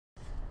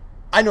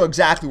I know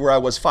exactly where I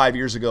was 5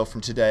 years ago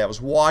from today. I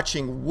was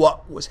watching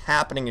what was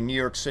happening in New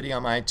York City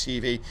on my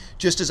TV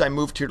just as I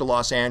moved here to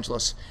Los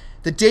Angeles.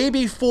 The day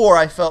before,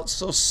 I felt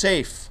so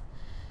safe.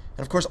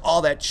 And of course,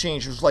 all that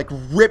changed. It was like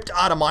ripped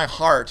out of my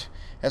heart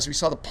as we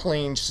saw the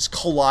planes just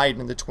collide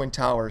in the Twin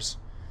Towers.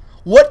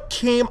 What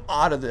came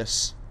out of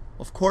this?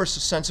 Of course,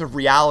 a sense of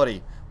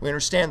reality. We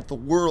understand that the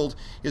world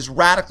is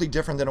radically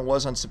different than it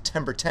was on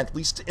September 10th, at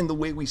least in the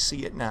way we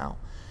see it now.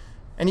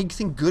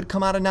 Anything good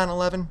come out of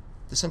 9/11?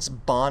 The sense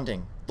of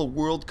bonding, the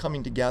world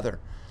coming together.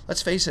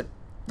 Let's face it,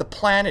 the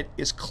planet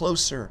is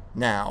closer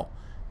now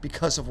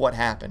because of what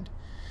happened.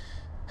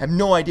 I have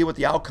no idea what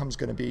the outcome's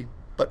going to be,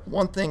 but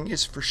one thing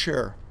is for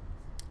sure.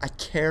 I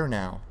care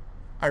now.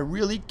 I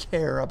really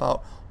care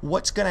about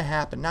what's going to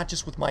happen, not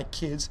just with my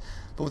kids,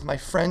 but with my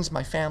friends,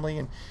 my family,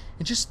 and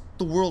just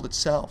the world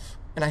itself.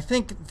 And I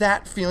think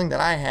that feeling that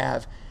I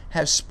have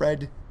has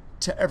spread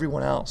to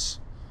everyone else.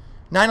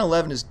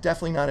 9/11 is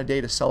definitely not a day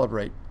to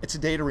celebrate. It's a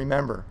day to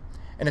remember.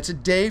 And it's a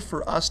day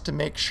for us to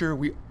make sure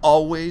we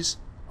always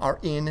are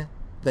in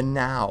the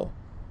now,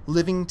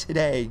 living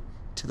today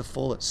to the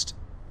fullest.